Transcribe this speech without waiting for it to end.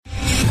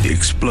The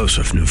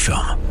explosive new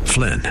film,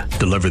 Flynn,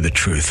 deliver the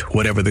truth,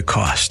 whatever the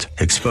cost,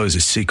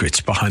 exposes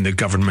secrets behind the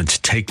government's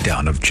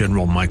takedown of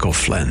General Michael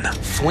Flynn.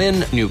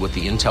 Flynn knew what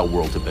the intel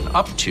world had been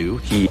up to.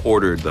 He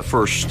ordered the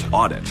first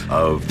audit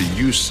of the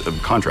use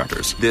of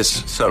contractors.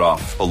 This set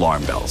off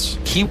alarm bells.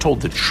 He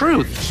told the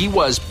truth. He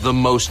was the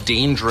most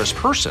dangerous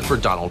person for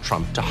Donald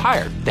Trump to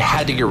hire. They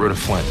had to get rid of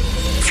Flynn.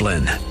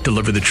 Flynn,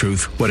 deliver the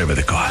truth, whatever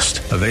the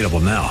cost. Available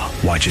now.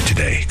 Watch it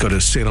today. Go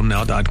to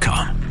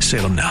salemnow.com.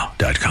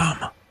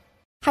 salemnow.com.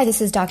 Hi,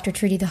 this is Dr.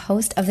 Trudy, the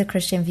host of The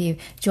Christian View.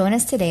 Join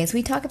us today as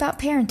we talk about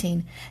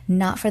parenting,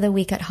 not for the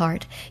weak at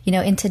heart. You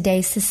know, in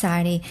today's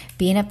society,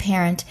 being a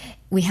parent,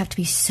 we have to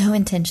be so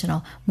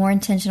intentional, more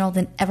intentional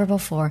than ever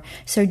before.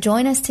 So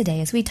join us today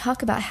as we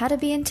talk about how to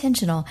be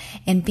intentional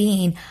in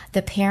being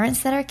the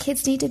parents that our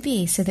kids need to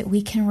be so that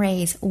we can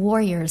raise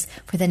warriors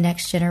for the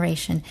next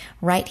generation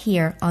right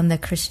here on The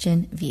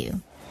Christian View.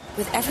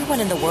 With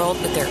everyone in the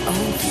world with their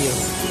own view.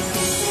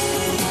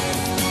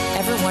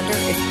 Ever wonder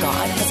if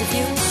God has a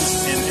view?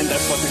 And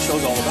that's what the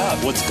show's all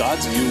about. What's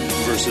God's view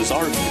versus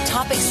our view?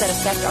 Topics that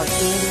affect our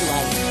daily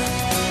life.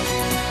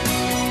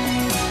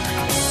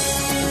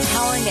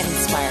 Empowering and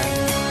inspiring.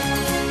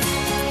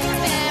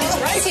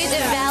 To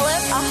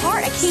develop a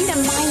heart, a kingdom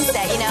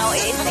mindset,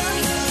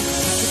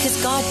 Because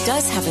God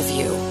does have a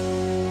view.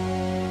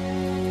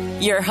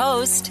 Your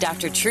host,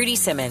 Dr. Trudy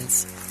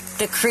Simmons,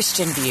 The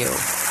Christian View.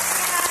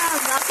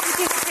 Welcome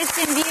to The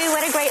Christian View.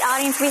 What a great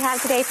audience we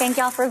have today. Thank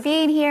y'all for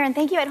being here, and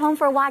thank you at home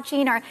for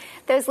watching, or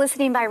those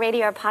listening by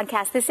radio or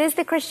podcast. This is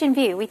The Christian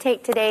View. We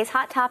take today's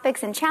hot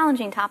topics and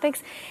challenging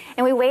topics,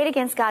 and we weigh it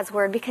against God's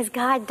Word, because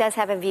God does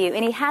have a view,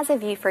 and He has a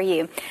view for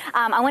you.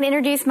 I want to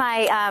introduce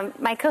my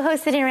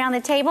co-host sitting around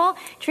the table,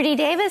 Trudy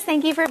Davis.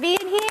 Thank you for being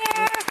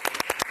here.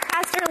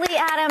 Pastor Lee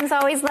Adams,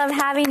 always love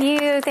having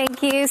you.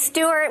 Thank you.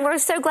 Stuart, we're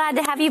so glad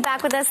to have you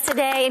back with us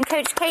today. And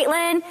Coach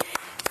Caitlin,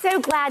 so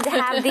glad to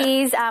have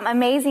these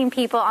amazing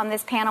people on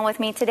this panel with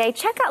me today.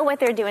 Check out what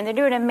they're doing. They're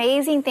doing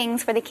amazing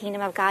things for the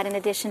kingdom of God in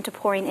addition to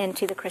pouring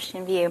into the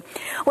Christian View.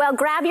 Well,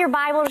 grab your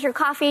Bibles, your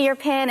coffee, your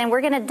pen, and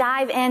we're going to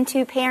dive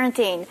into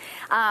parenting.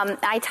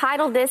 I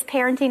titled this,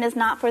 Parenting is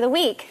Not for the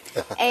Weak.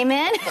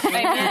 Amen?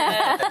 Amen.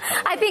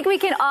 I think we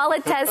can all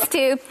attest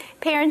to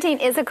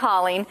parenting is a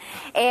calling.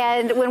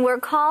 And when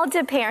we're called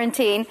to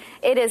parenting,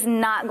 it is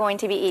not going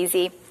to be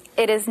easy.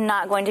 It is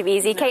not going to be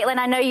easy. Caitlin,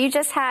 I know you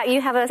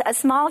have a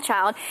small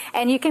child,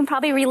 and you can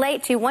probably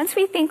relate to, once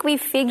we think we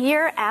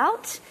figure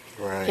out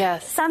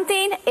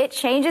something, it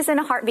changes in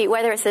a heartbeat,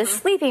 whether it's their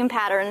sleeping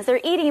patterns,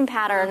 their eating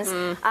patterns,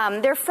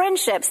 their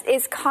friendships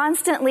is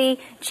constantly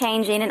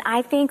changing. And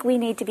I think we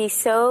need to be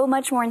so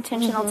much more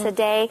intentional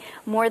today,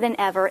 more than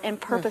ever, and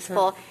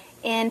purposeful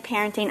in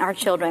parenting our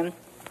children.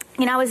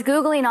 I was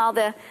Googling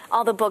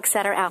all the books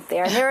that are out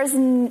there. And there's,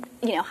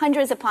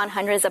 hundreds upon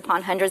hundreds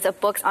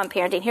of books on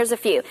parenting. Here's a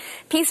few.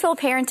 Peaceful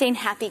Parenting,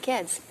 Happy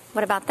Kids.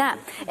 What about that?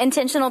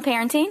 Intentional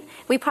Parenting.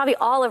 We probably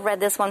all have read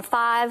this one,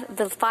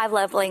 the 5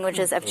 love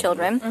languages of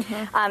children.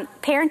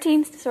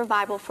 Parenting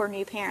Survival for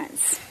New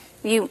Parents.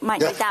 You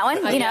might read that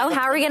one.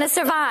 How are we going to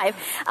survive?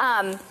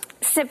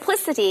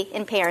 Simplicity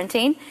in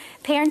Parenting.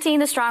 Parenting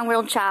the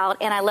Strong-Willed Child,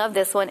 and I love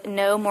this one,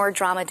 No More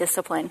Drama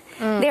Discipline.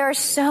 There are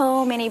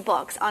so many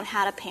books on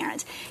how to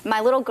parent.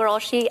 My little girl,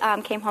 she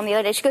came home the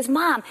other day. She goes,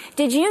 Mom,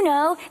 did you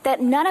know that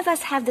none of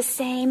us have the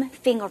same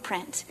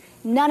fingerprint?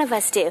 None of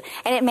us do.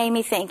 And it made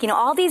me think,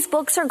 all these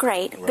books are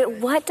great, but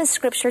what does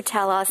Scripture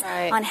tell us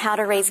on how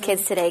to raise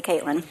kids today,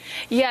 Caitlin?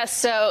 Yes,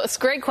 so it's a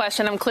great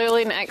question. I'm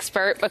clearly an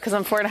expert because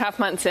I'm 4.5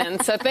 months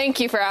in, so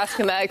thank you for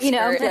asking the expert.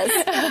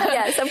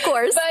 Yes, of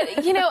course.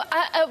 But,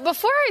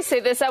 before I say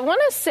this, I want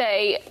to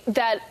say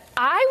that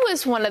I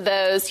was one of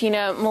those,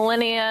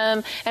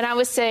 millennium, and I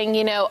was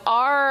saying,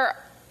 our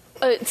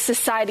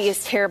society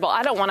is terrible.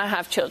 I don't want to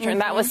have children.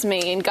 That was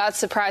me. And God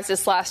surprised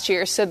us last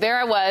year. So there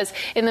I was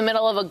in the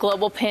middle of a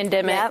global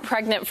pandemic,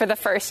 pregnant for the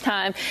first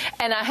time.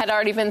 And I had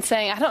already been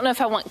saying, I don't know if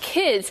I want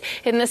kids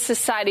in this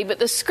society. But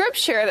the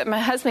scripture that my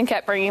husband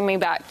kept bringing me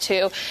back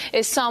to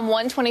is Psalm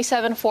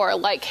 127:4.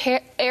 Like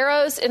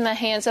arrows in the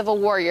hands of a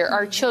warrior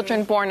are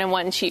children born in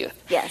one's youth.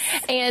 Yes.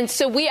 And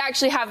so we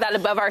actually have that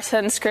above our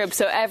son's crib.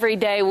 So every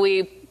day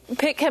we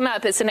pick him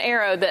up. It's an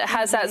arrow that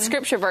has that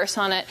scripture verse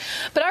on it.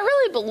 But I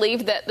really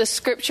believe that the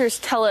scriptures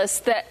tell us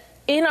that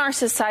in our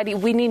society,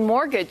 we need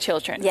more good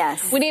children.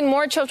 Yes. We need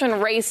more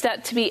children raised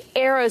up to be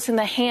arrows in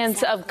the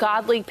hands of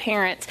godly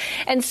parents.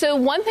 And so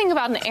one thing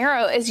about an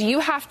arrow is you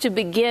have to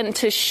begin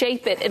to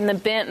shape it in the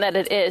bent that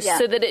it is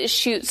so that it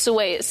shoots the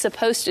way it's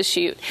supposed to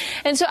shoot.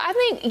 And so I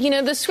think,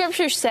 the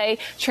scriptures say,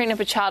 train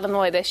up a child in the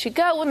way they should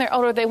go. When they're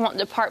older, they won't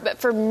depart. But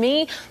for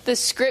me, the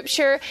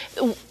scripture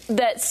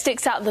that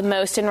sticks out the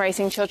most in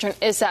raising children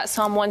is that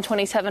Psalm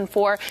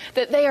 127:4,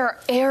 that they are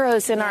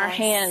arrows in our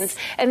hands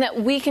and that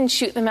we can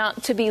shoot them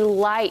out to be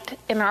light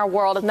in our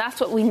world. And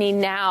that's what we need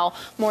now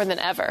more than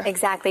ever.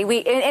 Exactly.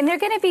 And they're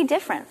going to be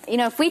different.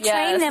 If we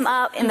train them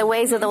up in the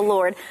ways of the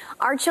Lord,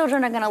 our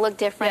children are going to look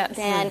different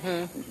than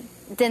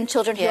than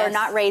children who are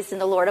not raised in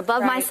the Lord.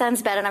 Above my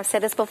son's bed, and I've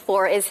said this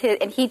before, is his,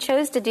 and he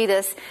chose to do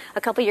this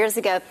a couple years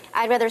ago.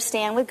 I'd rather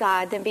stand with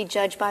God than be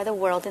judged by the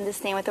world, than to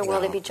stand with the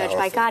world and be judged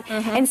by God.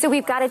 And so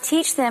we've got to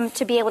teach them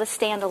to be able to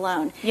stand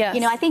alone. Yes.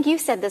 You know, I think you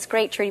said this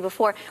great, Trudy,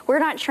 before. We're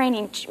not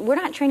training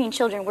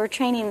children. We're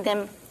training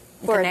them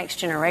for the next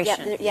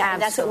generation. Yeah,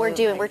 that's what we're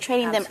doing. We're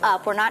training them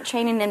up. We're not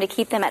training them to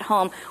keep them at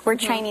home. We're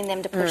training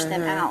them to push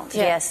them out.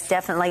 Yes,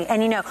 definitely.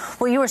 And, you know,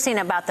 what you were saying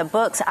about the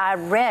books, I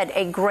read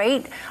a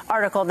great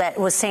article that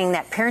was saying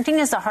that parenting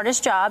is the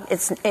hardest job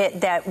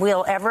that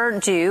we'll ever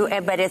do,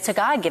 but it's a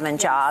God-given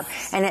job.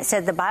 And it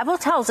said the Bible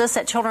tells us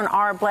that children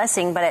are a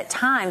blessing, but at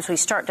times we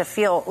start to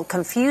feel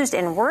confused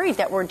and worried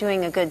that we're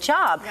doing a good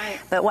job. Right.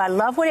 But I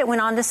love what it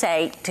went on to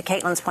say, to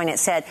Caitlin's point, it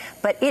said,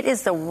 but it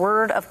is the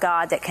Word of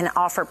God that can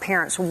offer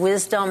parents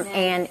wisdom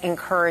and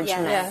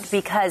encouragement,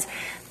 because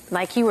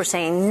like you were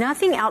saying,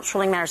 nothing else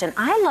really matters. And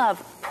I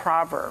love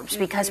Proverbs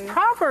because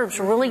Proverbs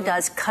really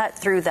does cut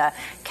through the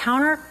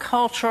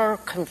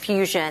counterculture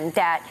confusion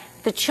that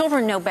the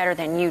children know better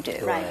than you do.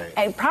 Right.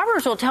 And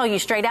Proverbs will tell you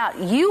straight out,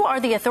 you are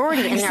the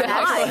authority in their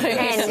life,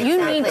 and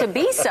you need to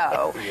be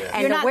so,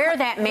 and to wear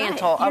that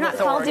mantle of authority. You're not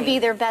called to be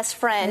their best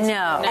friend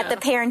at the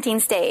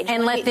parenting stage.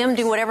 And let them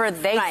do whatever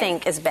they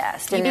think is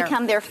best. You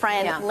become their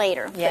friend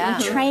later. Yeah.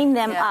 But you train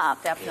them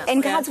up. Definitely.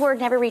 And God's Word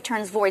never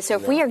returns void. So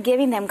if we are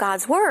giving them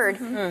God's Word,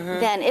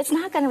 then it's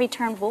not going to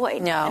return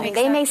void. No. I mean,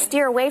 they may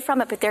steer away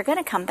from it, but they're going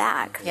to come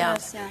back.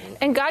 Yes.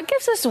 And God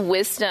gives us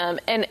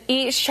wisdom, and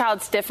each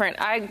child's different.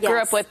 I grew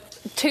up with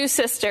 2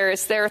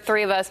 sisters. There are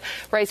 3 of us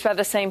raised by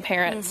the same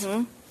parents.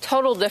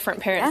 Total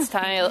different parent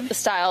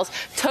styles,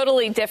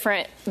 totally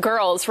different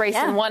girls raised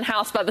in one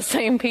house by the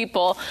same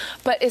people.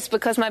 But it's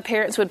because my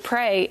parents would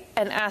pray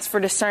and ask for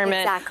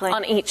discernment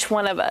on each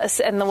one of us.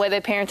 And the way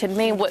they parented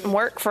me wouldn't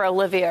work for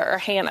Olivia or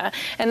Hannah.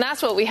 And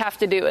that's what we have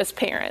to do as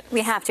parents.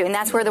 We have to. And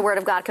that's where the Word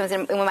of God comes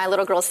in. And when my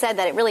little girl said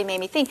that, it really made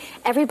me think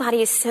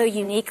everybody is so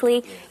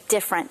uniquely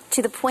different,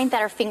 to the point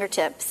that our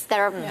fingerprints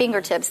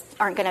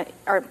aren't going to,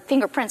 our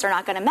fingerprints are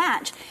not going to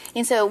match.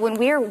 And so when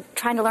we're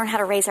trying to learn how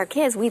to raise our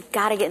kids, we've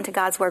got to get into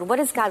God's Word. What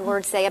does God's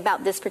Word say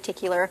about this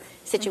particular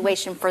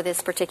situation for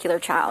this particular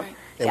child?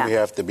 And we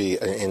have to be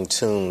in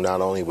tune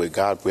not only with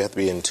God, we have to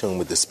be in tune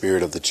with the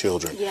spirit of the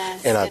children.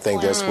 Yes, and I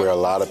think that's where a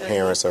lot of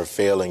parents are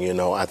failing. You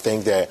know, I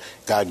think that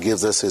God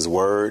gives us His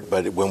Word,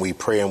 but when we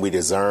pray and we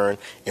discern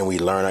and we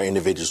learn our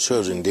individual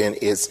children, then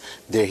it's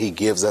there He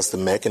gives us the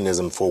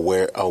mechanism for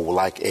where,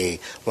 like a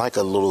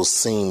little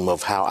seam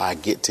of how I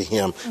get to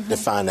Him to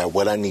find out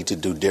what I need to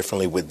do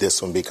differently with this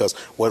one, because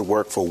what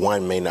worked for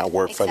one may not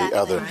work for the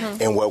other,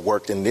 and what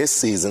worked in this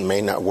season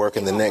may not work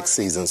in the next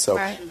season. So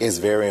it's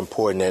very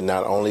important that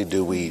not only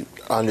do we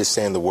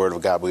understand the Word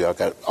of God, we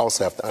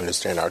also have to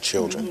understand our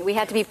children. We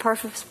have to be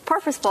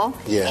purposeful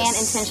and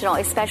intentional,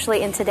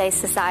 especially in today's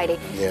society.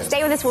 Yes.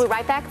 Stay with us. We'll be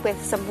right back with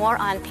some more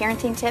on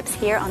parenting tips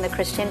here on The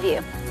Christian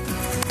View.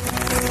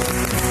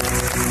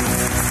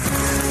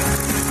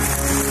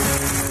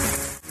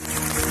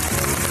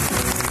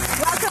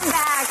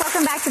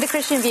 Welcome back to The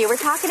Christian View. We're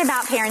talking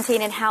about parenting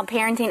and how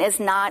parenting is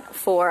not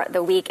for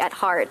the weak at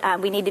heart.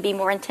 We need to be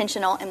more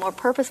intentional and more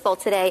purposeful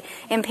today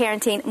in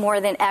parenting more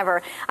than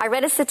ever. I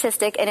read a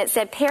statistic, and it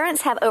said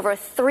parents have over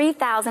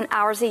 3,000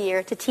 hours a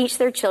year to teach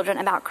their children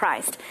about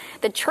Christ.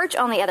 The church,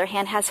 on the other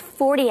hand, has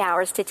 40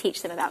 hours to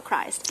teach them about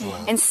Christ.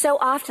 Wow. And so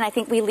often I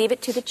think we leave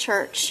it to the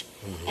church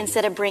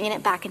instead of bringing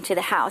it back into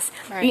the house.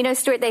 Right. You know,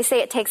 Stuart, they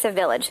say it takes a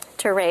village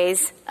to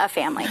raise a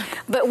family.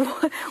 But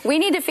we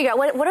need to figure out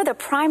what are the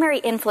primary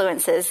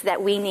influences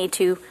that we need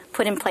to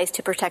put in place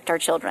to protect our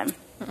children.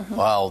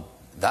 Well,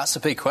 that's a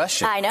big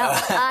question. I know.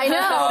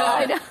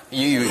 I know.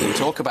 You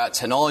talk about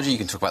technology, you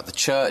can talk about the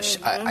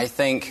church. I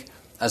think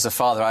as a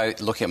father, I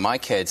look at my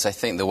kids, I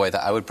think the way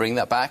that I would bring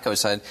that back, I would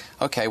say,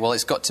 okay, well,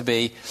 it's got to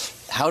be,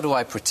 how do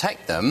I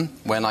protect them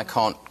when I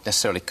can't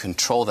necessarily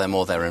control them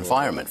or their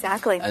environment?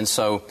 Exactly. And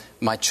so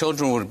my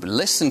children would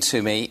listen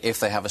to me if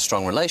they have a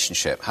strong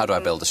relationship. How do I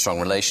build a strong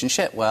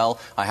relationship? Well,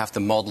 I have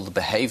to model the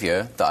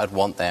behavior that I'd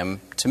want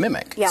them to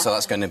mimic. Yeah. So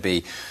that's going to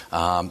be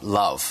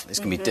love. It's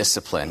going to be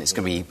discipline. It's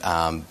going to be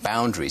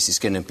boundaries. It's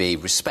going to be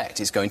respect.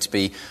 It's going to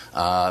be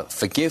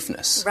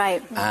forgiveness.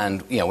 Right.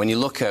 And, you know, when you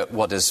look at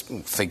what is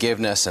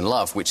forgiveness and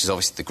love, which is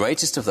obviously the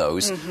greatest of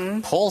those,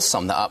 Paul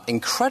summed that up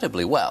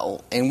incredibly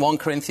well in 1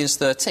 Corinthians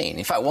 13.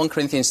 In fact, 1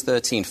 Corinthians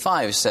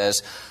 13:5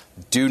 says,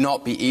 do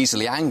not be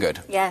easily angered.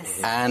 Yes.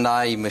 And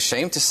I'm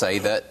ashamed to say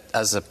that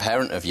as a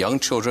parent of young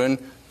children,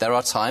 there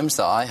are times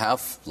that I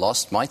have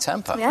lost my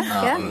temper.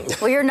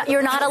 Well, you're not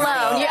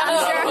alone.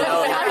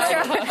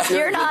 I'm sure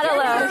you're not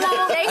alone.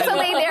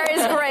 Thankfully, there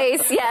is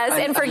grace,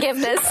 and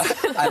forgiveness.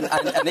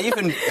 and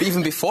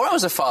even before I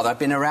was a father, I've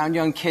been around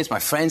young kids. My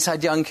friends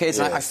had young kids,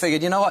 and I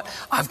figured, you know what?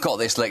 I've got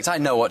this licked. I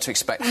know what to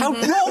expect. How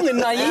wrong and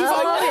naive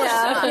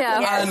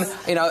I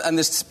was. And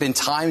there's been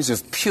times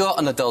of pure,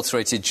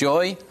 unadulterated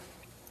joy.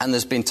 And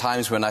there's been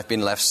times when I've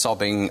been left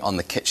sobbing on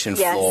the kitchen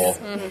floor,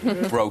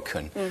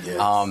 broken.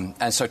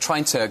 And so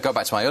trying to go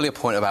back to my earlier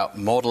point about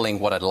modeling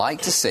what I'd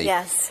like to see.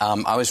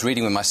 I was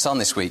reading with my son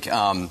this week,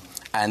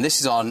 And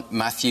this is on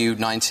Matthew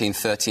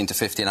 19:13 to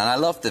 15. And I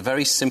love the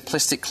very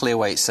simplistic, clear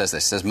way it says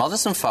this. It says,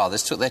 mothers and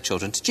fathers took their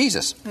children to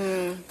Jesus.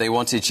 They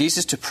wanted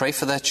Jesus to pray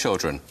for their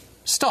children.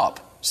 Stop,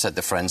 said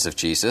the friends of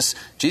Jesus.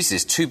 Jesus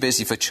is too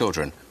busy for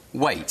children.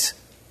 Wait.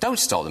 Don't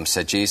stop them,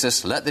 said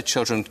Jesus. Let the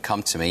children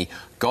come to me.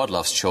 God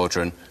loves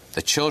children.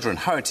 The children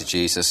hurried to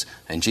Jesus,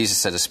 and Jesus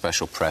said a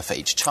special prayer for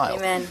each child.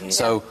 Amen.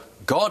 So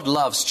God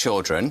loves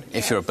children.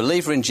 If you're a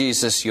believer in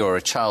Jesus, you're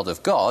a child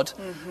of God.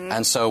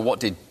 And so what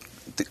did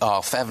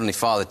our Heavenly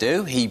Father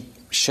do? He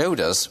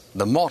showed us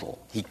the model.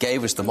 He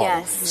gave us the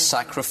model.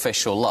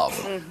 Sacrificial love.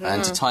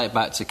 And to tie it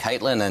back to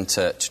Caitlin and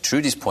to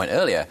Trudy's point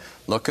earlier,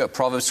 look at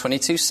Proverbs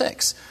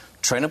 22:6.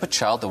 Train up a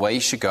child the way he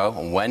should go,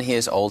 and when he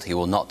is old, he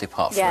will not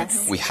depart from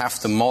it. We have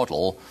to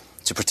model.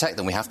 To protect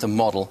them, we have to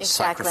model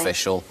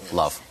sacrificial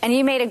love. And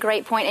you made a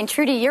great point. And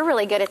Trudy, you're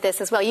really good at this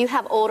as well. You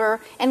have older,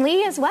 and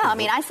Lee as well. I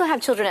mean, I still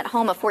have children at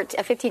home, a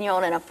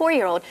 15-year-old and a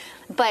 4-year-old.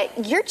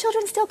 But your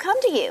children still come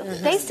to you.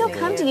 They still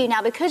come to you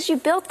now because you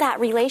built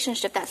that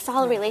relationship, that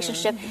solid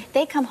relationship.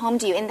 They come home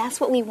to you, and that's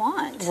what we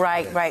want.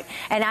 Right.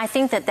 And I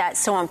think that that's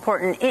so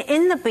important.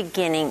 In the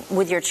beginning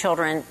with your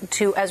children,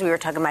 too, as we were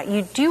talking about,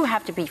 you do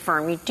have to be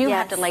firm. You do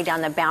have to lay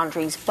down the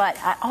boundaries. But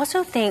I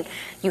also think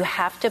you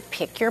have to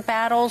pick your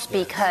battles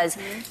because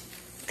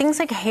things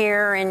like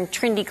hair and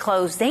trendy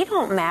clothes, they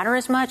don't matter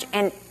as much.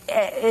 And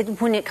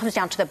when it comes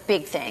down to the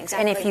big things.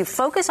 And if you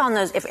focus on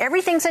those, if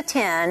everything's a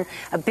 10,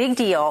 a big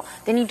deal,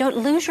 then you don't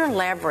lose your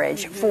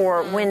leverage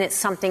for when it's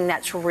something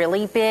that's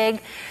really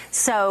big.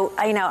 So,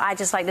 I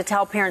just like to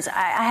tell parents,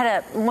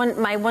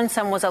 my one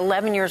son was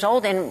 11 years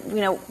old, and,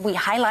 we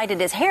highlighted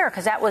his hair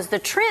because that was the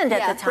trend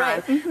at the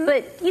time.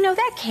 But,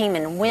 that came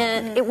and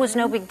went. It was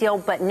no big deal.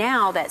 But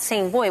now that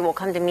same boy will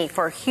come to me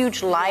for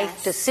huge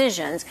life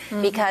decisions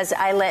because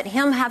I let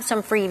him have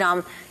some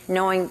freedom,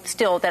 knowing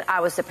still that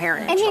I was the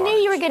parent. And he knew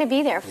you were going to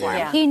be there for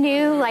him. He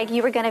knew,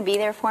 you were going to be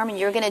there for him, and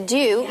you were going to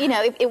do,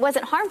 it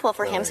wasn't harmful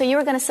for him, so you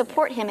were going to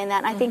support him in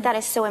that, and I think that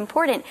is so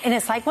important. And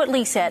it's like what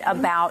Lee said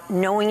about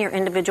knowing your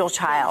individual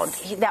child.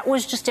 That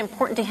was just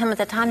important to him at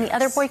the time. The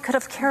other boy could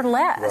have cared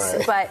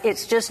less, but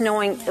it's just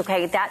knowing,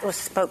 okay, that was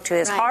spoke to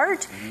his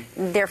heart,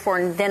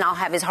 therefore then I'll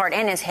have his heart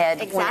and his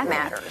head when it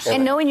matters.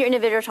 And knowing your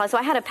individual child. So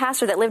I had a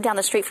pastor that lived down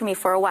the street from me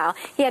for a while.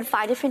 He had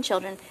 5 different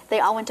children. They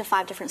all went to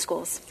 5 different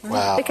schools.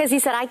 Wow. Because he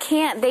said, they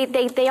can't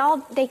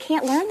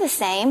learn the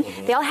same.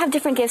 They all have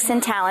different gifts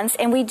and talents,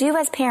 and we do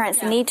as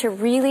parents need to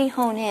really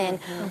hone in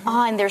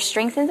on their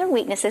strengths and their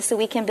weaknesses so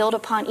we can build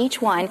upon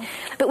each one.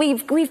 But I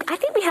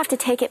think we have to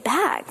take it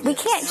back. We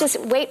can't just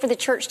wait for the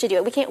church to do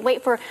it. We can't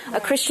wait for a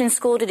Christian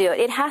school to do it.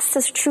 It has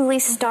to truly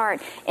start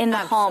in the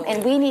home,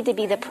 and we need to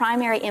be the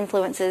primary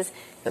influences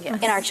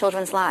in our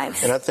children's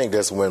lives. And I think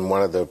that's when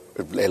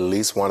at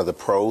least one of the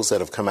pros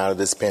that have come out of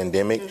this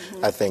pandemic,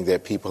 I think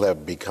that people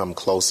have become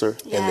closer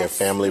in their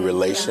family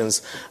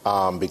relations.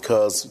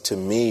 Because to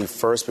me,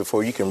 first,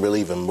 before you can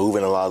really even move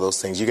in a lot of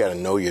those things, you got to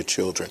know your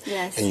children.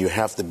 And you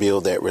have to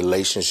build that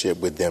relationship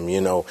with them.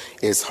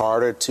 It's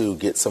harder to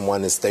get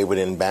someone to stay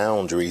within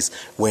boundaries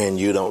when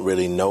you don't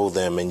really know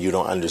them and you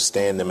don't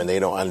understand them and they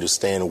don't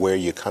understand where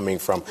you're coming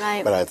from.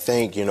 But I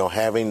think,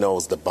 having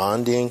the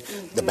bonding,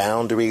 the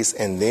boundaries,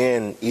 and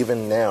then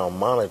even now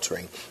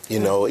monitoring,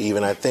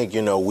 even I think,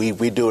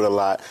 we do it a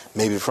lot,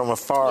 maybe from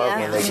afar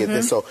when they get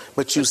this.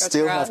 But you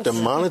still have to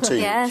monitor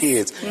your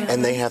kids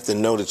and they have to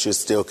know that you're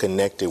still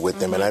connected with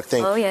them. And I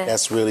think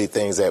that's really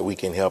things that we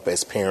can help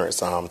as parents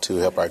to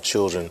help our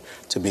children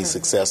to be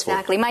successful.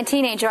 Exactly. My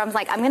teenager, I was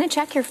like, I'm going to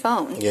check your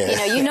phone. I'm going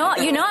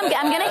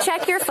to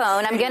check your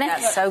phone.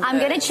 I'm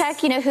going to check,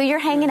 who you're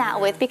hanging out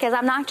with, because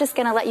I'm not just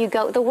going to let you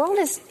go. The world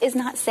is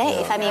not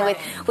safe. I mean,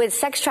 with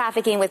sex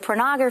trafficking, with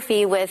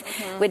pornography, with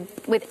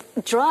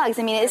drugs,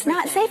 I mean, it's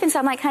not safe. And so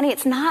I'm like, honey,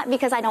 it's not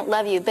because I don't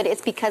love you, but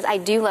it's because I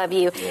do love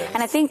you.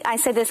 And I think I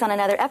said this on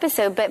another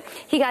episode, but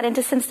he got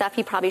into some stuff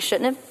he probably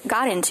shouldn't have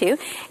got into,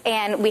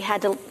 and we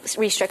had to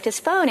restrict his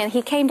phone. And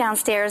he came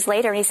downstairs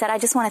later and he said, I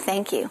just want to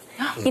thank you.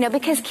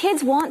 Because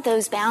kids want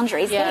those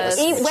boundaries.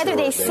 Whether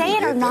they say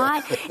it or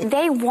not,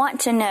 they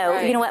want to know,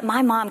 you know what,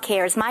 my mom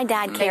cares, my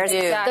dad cares.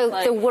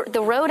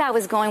 The road I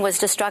was going was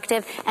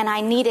destructive, and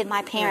I needed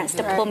my parents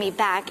to pull me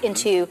back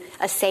into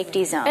a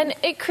safety zone. And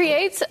it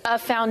creates a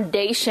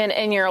foundation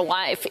in your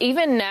life.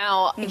 Even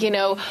now,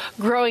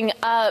 growing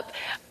up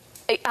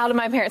out of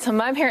my parents' home,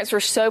 my parents were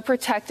so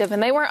protective,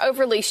 and they weren't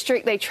overly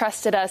strict. They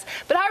trusted us.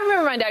 But I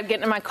remember my dad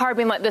getting in my car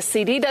being like, the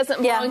CD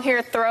doesn't belong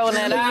here, throwing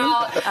it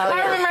out.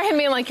 I remember him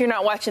being like, you're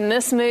not watching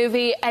this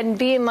movie, and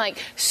being like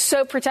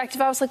so protective.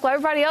 I was like, well,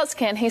 everybody else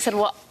can. He said,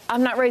 well,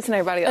 I'm not raising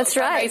everybody else.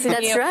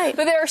 That's right.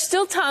 But there are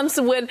still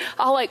times when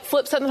I'll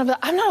flip something and I'm like,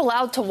 I'm not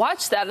allowed to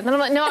watch that. And then I'm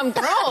like, no, I'm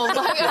grown.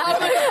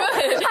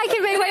 I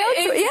can make my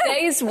own. It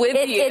stays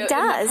with you. It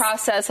does. In the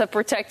process of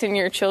protecting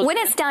your children. When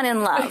it's done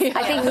in love.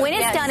 I think when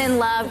it's done in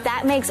love,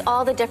 that makes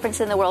all the difference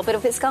in the world. But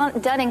if it's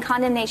done in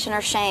condemnation or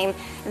shame,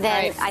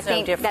 then I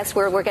think that's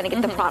where we're going to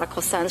get the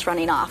prodigal sons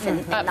running off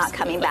and not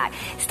coming back.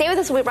 Stay with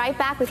us. We'll be right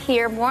back with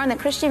more on the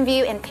Christian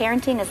View, and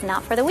parenting is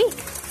not for the weak.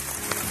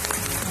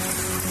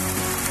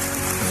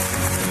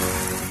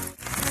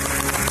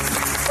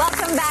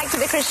 Welcome back to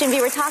The Christian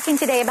View. We're talking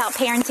today about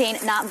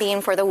parenting not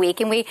being for the weak.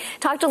 And we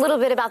talked a little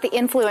bit about the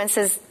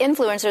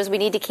influencers we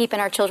need to keep in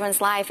our children's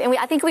life. And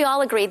I think we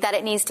all agreed that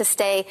it needs to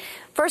stay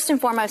first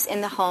and foremost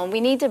in the home. We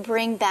need to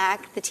bring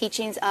back the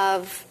teachings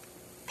of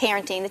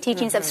parenting, the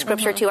teachings of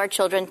Scripture to our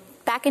children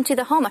back into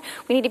the home.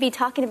 We need to be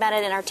talking about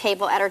it at our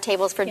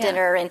tables for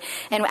dinner and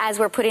as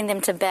we're putting them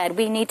to bed.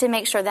 We need to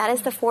make sure that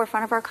is the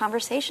forefront of our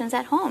conversations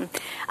at home.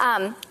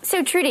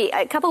 So Trudy,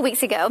 a couple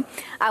weeks ago,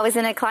 I was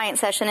in a client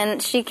session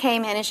and she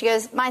came in and she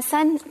goes, my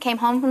son came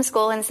home from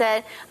school and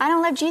said, I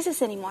don't love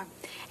Jesus anymore.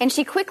 And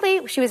she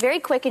was very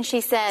quick and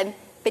she said,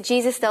 but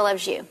Jesus still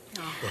loves you.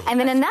 Oh. And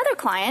then another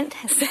client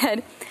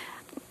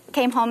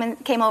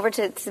came over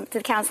to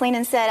counseling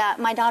and said,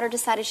 my daughter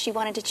decided she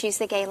wanted to choose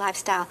the gay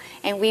lifestyle,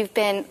 and we've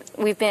been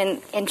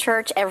in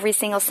church every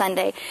single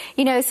Sunday.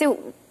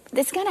 So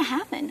it's going to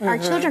happen. Our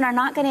children are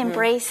not going to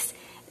embrace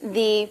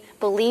the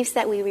beliefs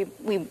that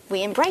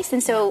we embrace,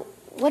 and so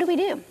what do we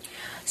do?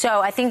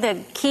 So I think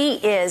the key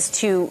is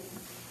to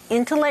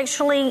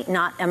intellectually,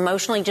 not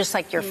emotionally, just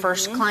like your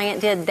first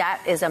client did.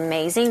 That is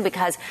amazing,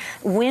 because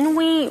when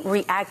we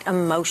react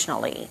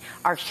emotionally,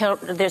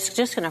 there's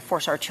just going to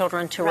force our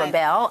children to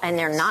rebel, and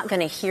they're not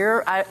going to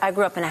hear. I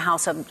grew up in a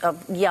house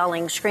of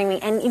yelling, screaming,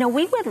 and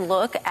we would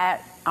look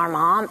at our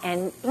mom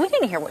and we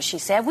didn't hear what she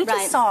said. We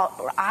just saw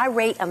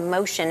irate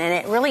emotion, and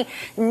it really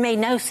made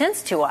no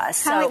sense to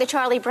us. Kind of like the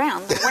Charlie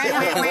Brown.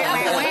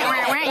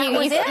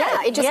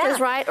 It just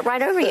goes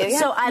right over you. Yeah.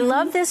 So I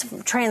love this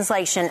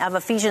translation of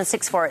Ephesians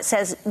 6:4. It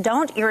says,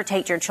 don't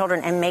irritate your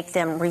children and make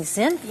them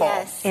resentful.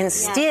 Yes.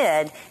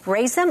 Instead,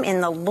 raise them in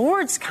the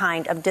Lord's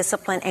kind of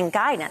discipline and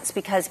guidance,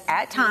 because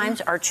at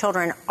times our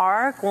children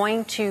are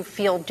going to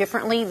feel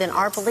differently than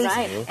our beliefs.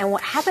 Right. And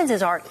what happens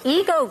is our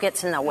ego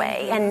gets in the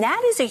way. And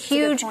that is a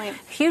huge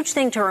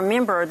thing to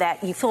remember,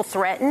 that you feel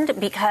threatened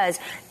because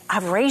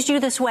I've raised you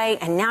this way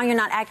and now you're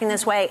not acting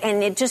this way,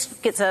 and it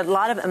just gets a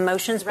lot of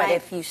emotions. But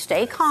if you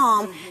stay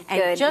calm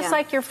and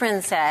like your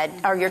friend said,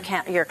 or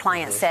your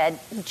client said,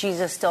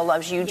 Jesus still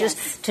loves you,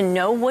 just to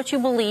know what you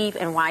believe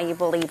and why you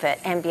believe it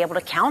and be able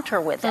to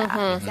counter with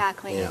that.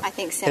 Exactly. Yeah. I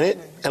think so.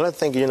 And I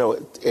think,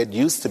 it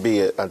used to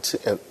be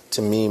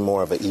to me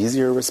more of an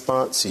easier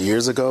response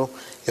years ago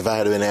if I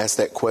had been asked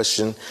that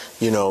question,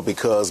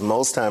 because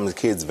most times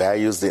kids'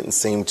 values didn't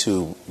seem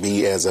to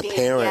be as a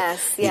parent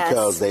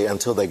because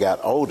until they got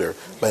older.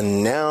 But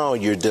now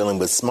you're dealing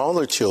with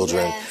smaller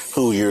children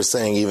who you're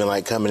saying, even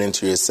like coming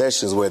into your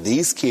sessions, where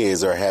these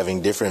kids are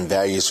having different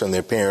values from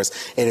their parents,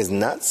 and it's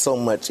not so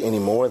much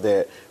anymore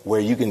that where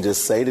you can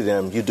just say to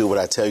them, you do what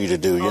I tell you to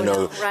do,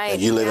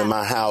 you live in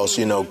my house,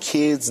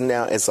 kids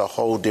now, it's a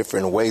whole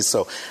different way.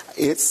 So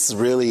it's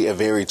really a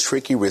very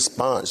tricky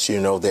response,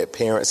 that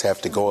parents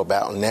have to go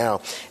about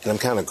now. And I'm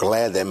kind of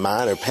glad that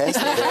mine are past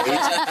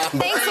that age.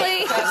 Thanks,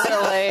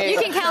 Lee. You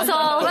can counsel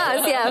all of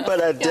us,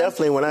 But I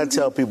definitely, when I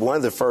tell people, one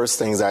of the first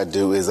things I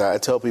do is I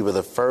tell people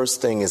the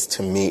first thing is,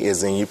 to me,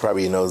 is, and you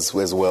probably know this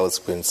as well, it's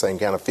been the same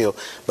kind of feel,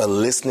 but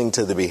listening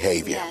to the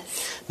behavior.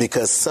 Yes.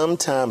 Because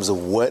sometimes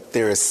what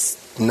there is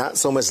not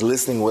so much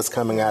listening what's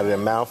coming out of their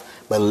mouth,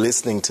 but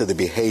listening to the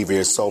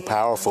behavior is so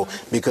powerful,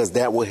 because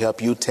that will help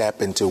you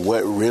tap into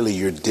what really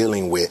you're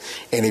dealing with.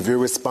 And if you're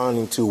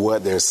responding to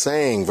what they're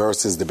saying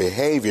versus the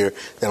behavior,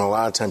 then a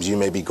lot of times you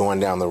may be going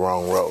down the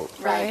wrong road.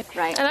 Right.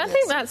 And I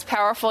think that's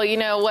powerful.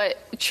 What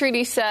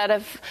Trudy said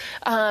of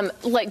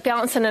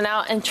balancing it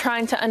out and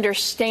trying to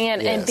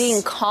understand and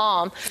being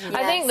calm. Yes.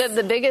 I think that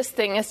the biggest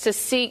thing is to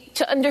seek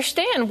to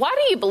understand, why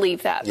do you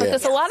believe that?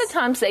 Because a lot of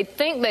times they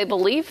think they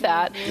believe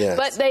that,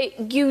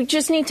 but you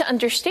just need to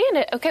understand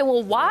it. Okay,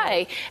 well,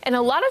 why? And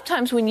a lot of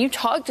times when you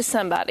talk to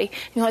somebody,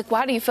 you're like,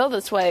 why do you feel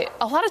this way?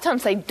 A lot of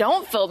times they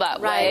don't feel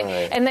that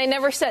way, and they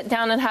never sat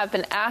down and have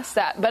been asked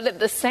that. But at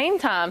the same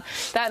time,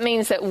 that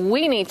means that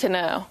we need to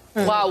know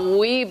why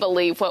we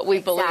believe what we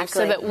believe,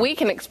 so that we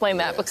can explain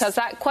that, because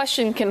that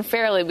question can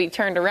fairly be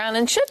turned around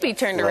and should be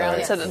turned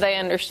around so that they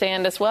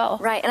understand as well.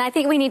 Right, and I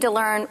think we need to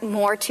learn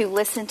more to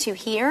listen to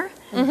hear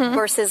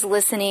versus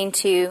listening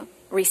to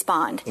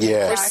respond.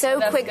 We're so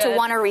quick to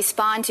want to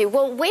respond to,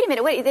 well, wait a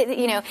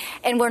minute,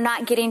 and we're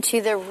not getting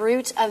to the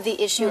root of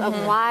the issue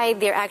of why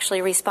they're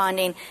actually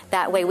responding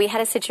that way. We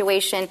had a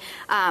situation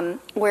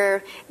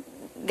where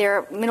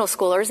they're middle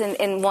schoolers,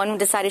 and one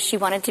decided she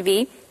wanted to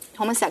be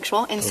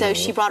homosexual, and so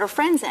she brought her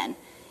friends in.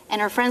 And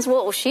her friends,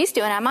 well, she's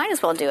doing it, I might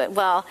as well do it.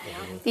 Well,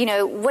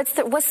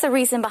 what's the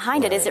reason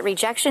behind it? Is it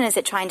rejection? Is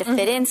it trying to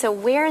fit in? So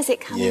where is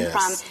it coming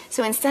from?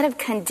 So instead of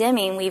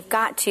condemning, we've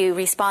got to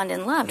respond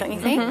in love, don't you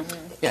think?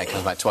 Yeah, it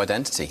comes back to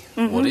identity.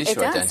 What is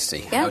your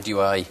identity? How do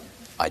I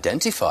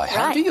identify?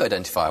 How do you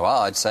identify?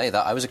 Well, I'd say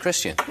that I was a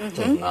Christian.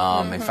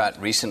 In fact,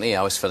 recently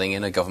I was filling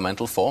in a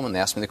governmental form and they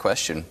asked me the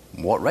question,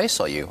 what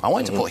race are you? I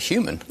wanted to put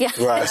human. Yeah.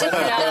 As a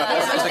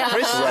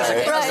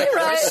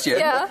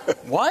Christian,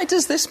 why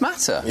does this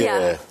matter?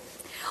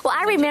 Well,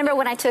 I remember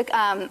when I took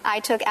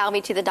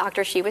Albie to the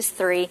doctor. She was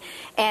 3,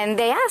 and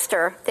they asked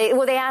her. They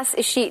asked,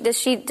 does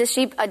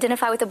she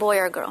identify with a boy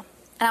or a girl?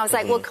 And I was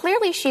like, well,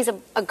 clearly she's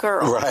a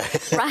girl.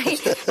 Right.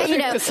 Right? You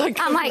know,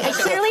 I'm like,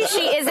 clearly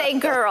she is a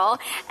girl.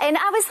 And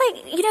I was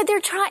like, you know, they're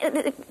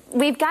trying,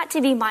 we've got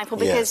to be mindful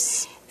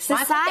because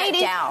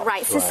society,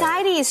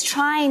 society is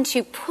trying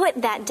to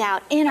put that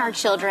doubt in our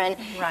children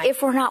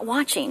if we're not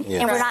watching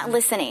and we're not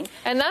listening.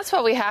 And that's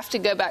why we have to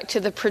go back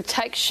to the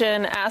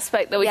protection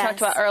aspect that we talked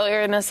about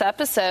earlier in this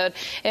episode.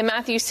 In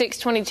Matthew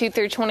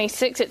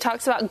 6:22-26, it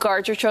talks about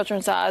guard your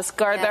children's eyes,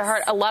 guard their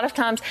heart. A lot of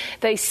times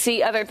they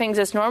see other things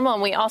as normal,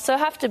 and we also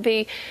have to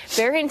be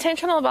very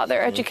intentional about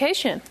their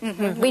education.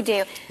 We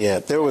do. Yeah,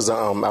 there was,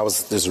 I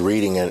was just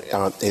reading, and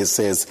it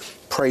says,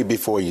 pray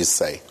before you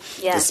say.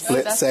 The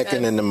split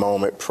second in the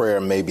moment, prayer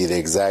may be the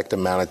exact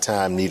amount of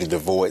time needed to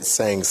avoid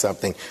saying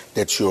something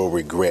that you'll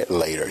regret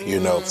later, you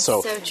know.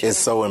 So it's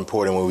so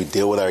important when we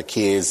deal with our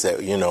kids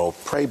that, you know,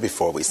 pray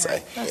before we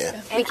say.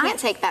 We can't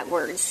take back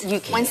words. You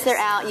can't. Once they're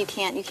out, you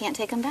can't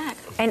take them back.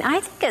 And I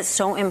think it's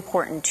so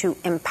important to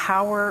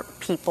empower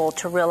people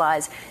to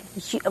realize,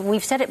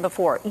 we've said it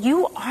before,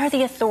 you are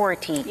the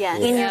authority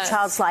in your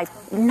child's life,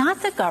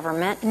 not the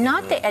government,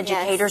 not the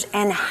educators,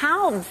 and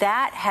how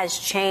that has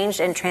changed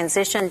and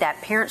transitioned,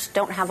 that parents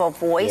don't have a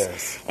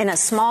voice in a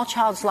small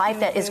child's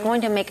life that is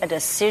going to make a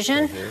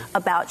decision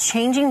about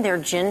changing their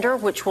gender,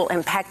 which will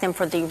impact them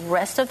for the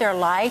rest of their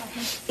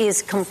life,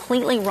 is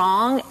completely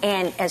wrong.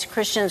 And as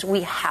Christians,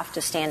 we have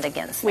to stand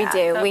against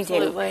that. We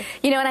do.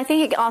 You know, and I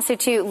think also,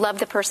 too, love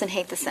the person,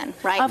 hate the sin,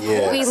 right?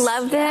 We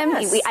love them.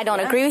 I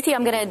don't agree with you.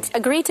 I'm going to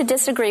agree to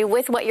disagree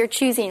with what you're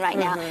choosing right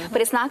now,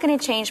 but it's not going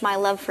to change my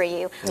love for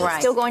you. I'm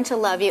still going to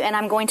love you, and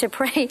I'm going to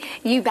pray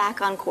you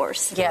back on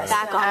course,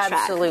 back on track.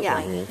 Absolutely.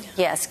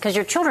 Yes, because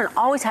your children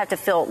always have to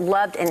feel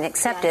loved and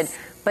accepted,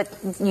 but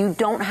you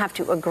don't have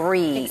to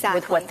agree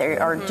with what they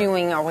are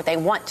doing or what they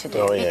want to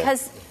do,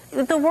 because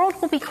the world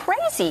will be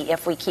crazy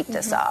if we keep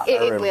this up.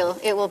 It will.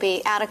 It will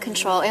be out of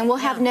control. And we'll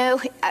have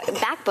no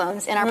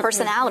backbones in our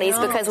personalities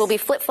because we'll be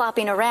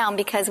flip-flopping around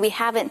because we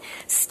haven't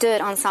stood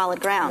on solid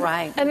ground.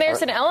 Right. And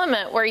there's an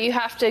element where you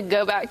have to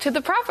go back to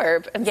the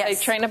proverb and say,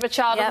 train up a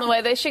child in the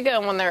way they should go.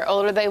 And when they're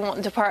older, they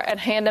won't depart, and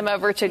hand them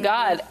over to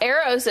God.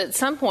 Arrows, at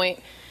some point,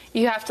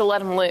 you have to let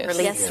them loose.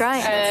 That's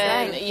right.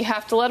 And you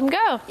have to let them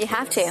go. You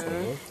have to.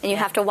 And you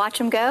have to watch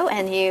them go,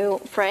 and you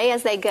pray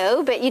as they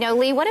go. But, you know,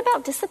 Lee, what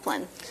about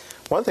discipline?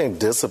 One thing,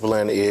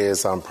 discipline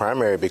is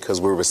primary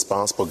because we're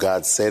responsible.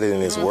 God said it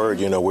in His Word.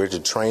 You know, we're to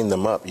train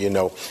them up. You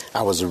know,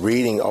 I was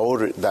reading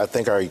older. I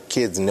think our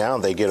kids now,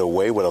 they get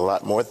away with a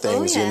lot more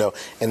things, you know,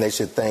 and they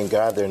should thank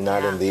God they're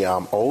not in the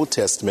Old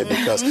Testament,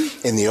 because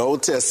in the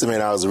Old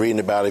Testament, I was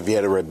reading about if you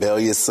had a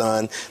rebellious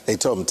son, they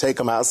told them, take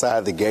them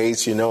outside the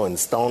gates, you know, and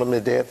stone them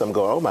to death. I'm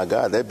going, oh, my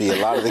God, that'd be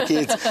a lot of the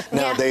kids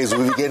nowadays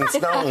would be getting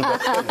stoned. A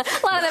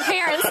lot of the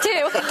parents,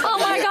 too. Oh,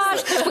 my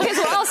gosh, because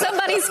we're all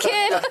somebody's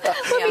kid.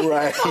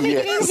 Right,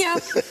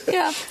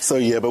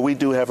 So, but we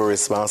do have a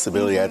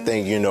responsibility. I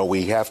think, you know,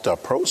 we have to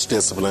approach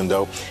discipline,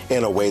 though,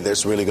 in a way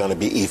that's really going to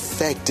be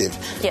effective,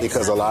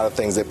 because a lot of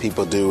things that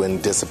people do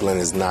in discipline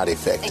is not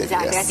effective.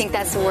 Exactly. I think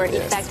that's the word,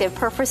 effective,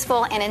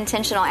 purposeful, and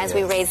intentional as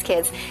we raise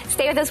kids.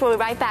 Stay with us. We'll be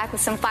right back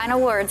with some final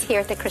words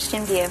here at The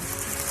Christian View.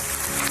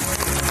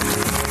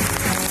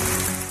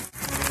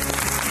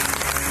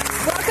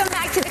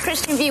 To The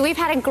Christian View. We've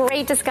had a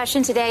great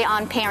discussion today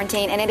on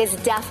parenting, and it is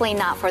definitely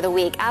not for the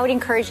weak. I would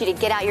encourage you to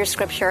get out your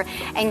scripture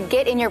and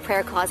get in your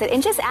prayer closet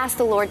and just ask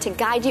the Lord to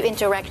guide you and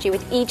direct you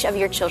with each of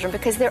your children,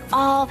 because they're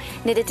all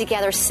knitted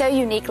together so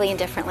uniquely and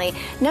differently.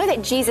 Know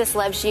that Jesus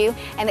loves you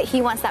and that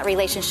He wants that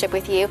relationship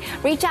with you.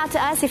 Reach out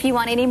to us if you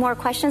want any more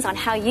questions on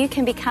how you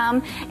can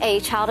become a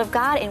child of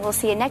God, and we'll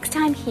see you next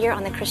time here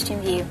on The Christian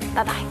View.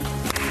 Bye-bye.